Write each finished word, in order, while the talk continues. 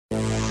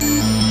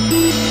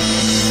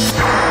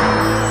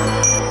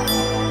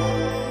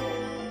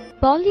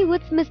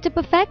Bollywood's Mr.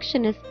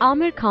 Perfectionist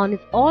Aamir Khan is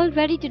all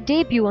ready to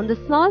debut on the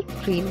small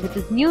screen with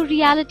his new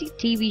reality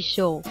TV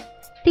show.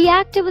 The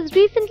actor was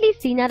recently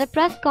seen at a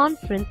press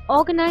conference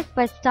organized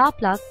by Star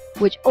Plus,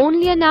 which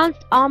only announced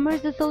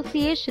Aamir's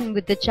association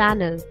with the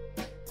channel.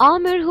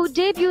 Aamir, who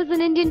debuts in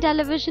Indian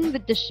television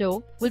with the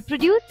show, will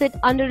produce it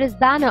under his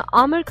banner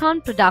Aamir Khan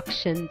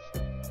Productions.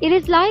 It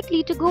is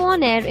likely to go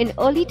on air in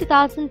early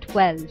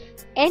 2012.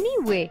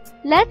 Anyway,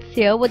 let's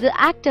hear what the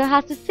actor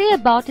has to say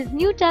about his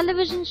new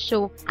television show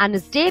and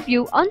his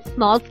debut on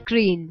small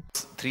screen.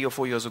 3 or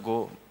 4 years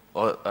ago,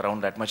 or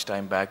around that much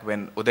time back,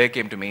 when Uday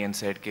came to me and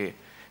said, "Ke,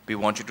 we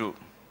want you to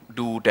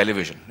do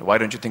television. Why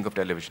don't you think of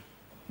television?"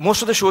 Most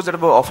of the shows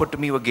that were offered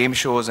to me were game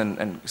shows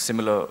and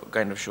similar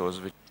kind of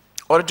shows.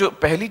 और जो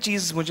पहली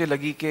चीज़ मुझे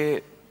लगी कि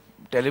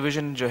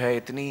television जो है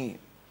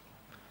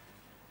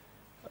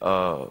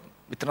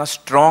इतना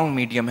strong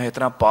medium है,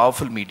 इतना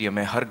powerful medium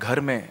है, हर घर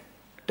में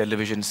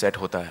television set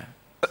होता है.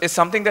 It's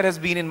something that has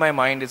been in my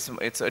mind.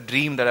 It's a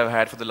dream that I've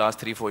had for the last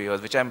 3-4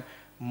 years, which I'm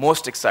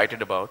most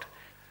excited about.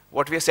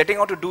 What we are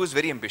setting out to do is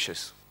very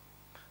ambitious.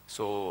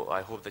 So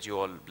I hope that you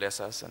all bless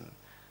us, and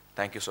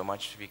thank you so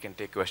much. We can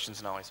take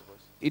questions now, I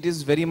suppose. It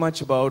is very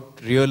much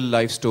about real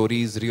life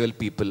stories, real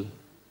people,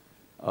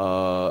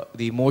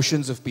 the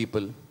emotions of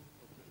people.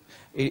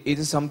 It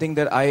is something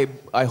that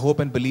I hope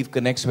and believe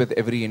connects with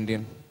every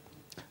Indian.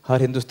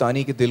 हर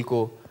हिंदुस्तानी के दिल को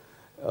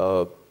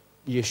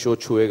ये show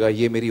छुएगा,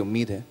 ये मेरी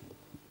उम्मीद है.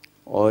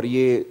 और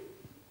ये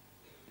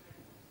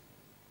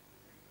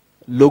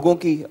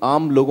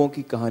आम लोगों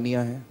की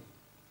कहानियां हैं.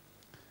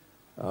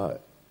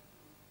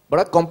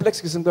 बड़ा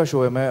कॉम्प्लेक्स किस्म का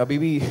शो है. मैं अभी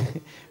भी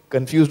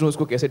कंफ्यूज्ड हूँ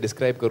उसको कैसे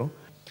डिस्क्राइब करूँ.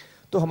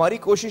 तो हमारी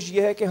कोशिश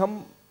ये है कि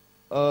हम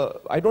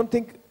आई डोंट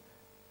थिंक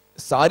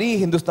सारी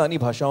हिंदुस्तानी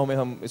भाषाओं में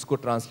हम इसको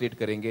ट्रांसलेट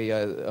करेंगे या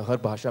हर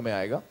भाषा में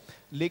आएगा,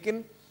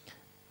 लेकिन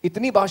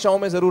इतनी भाषाओं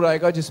में जरूर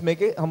आएगा जिसमें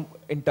कि हम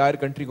इंटायर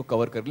कंट्री को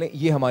कवर कर लें.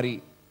 ये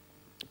हमारी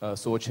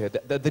सोच है.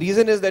 The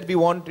reason is that we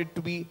want it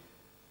to be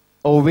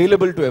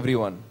available to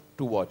everyone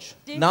to watch.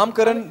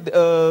 नामकरण,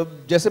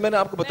 जैसे मैंने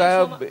आपको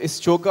बताया,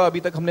 इस शो का अभी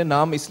तक हमने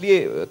नाम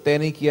इसलिए तय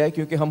नहीं किया है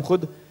क्योंकि हम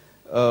खुद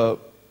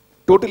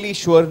टोटली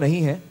श्योर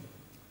नहीं हैं.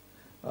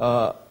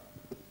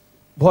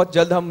 बहुत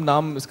जल्द हम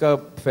नाम इसका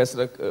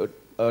फैसला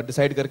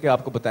डिसाइड करके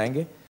आपको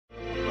बताएंगे.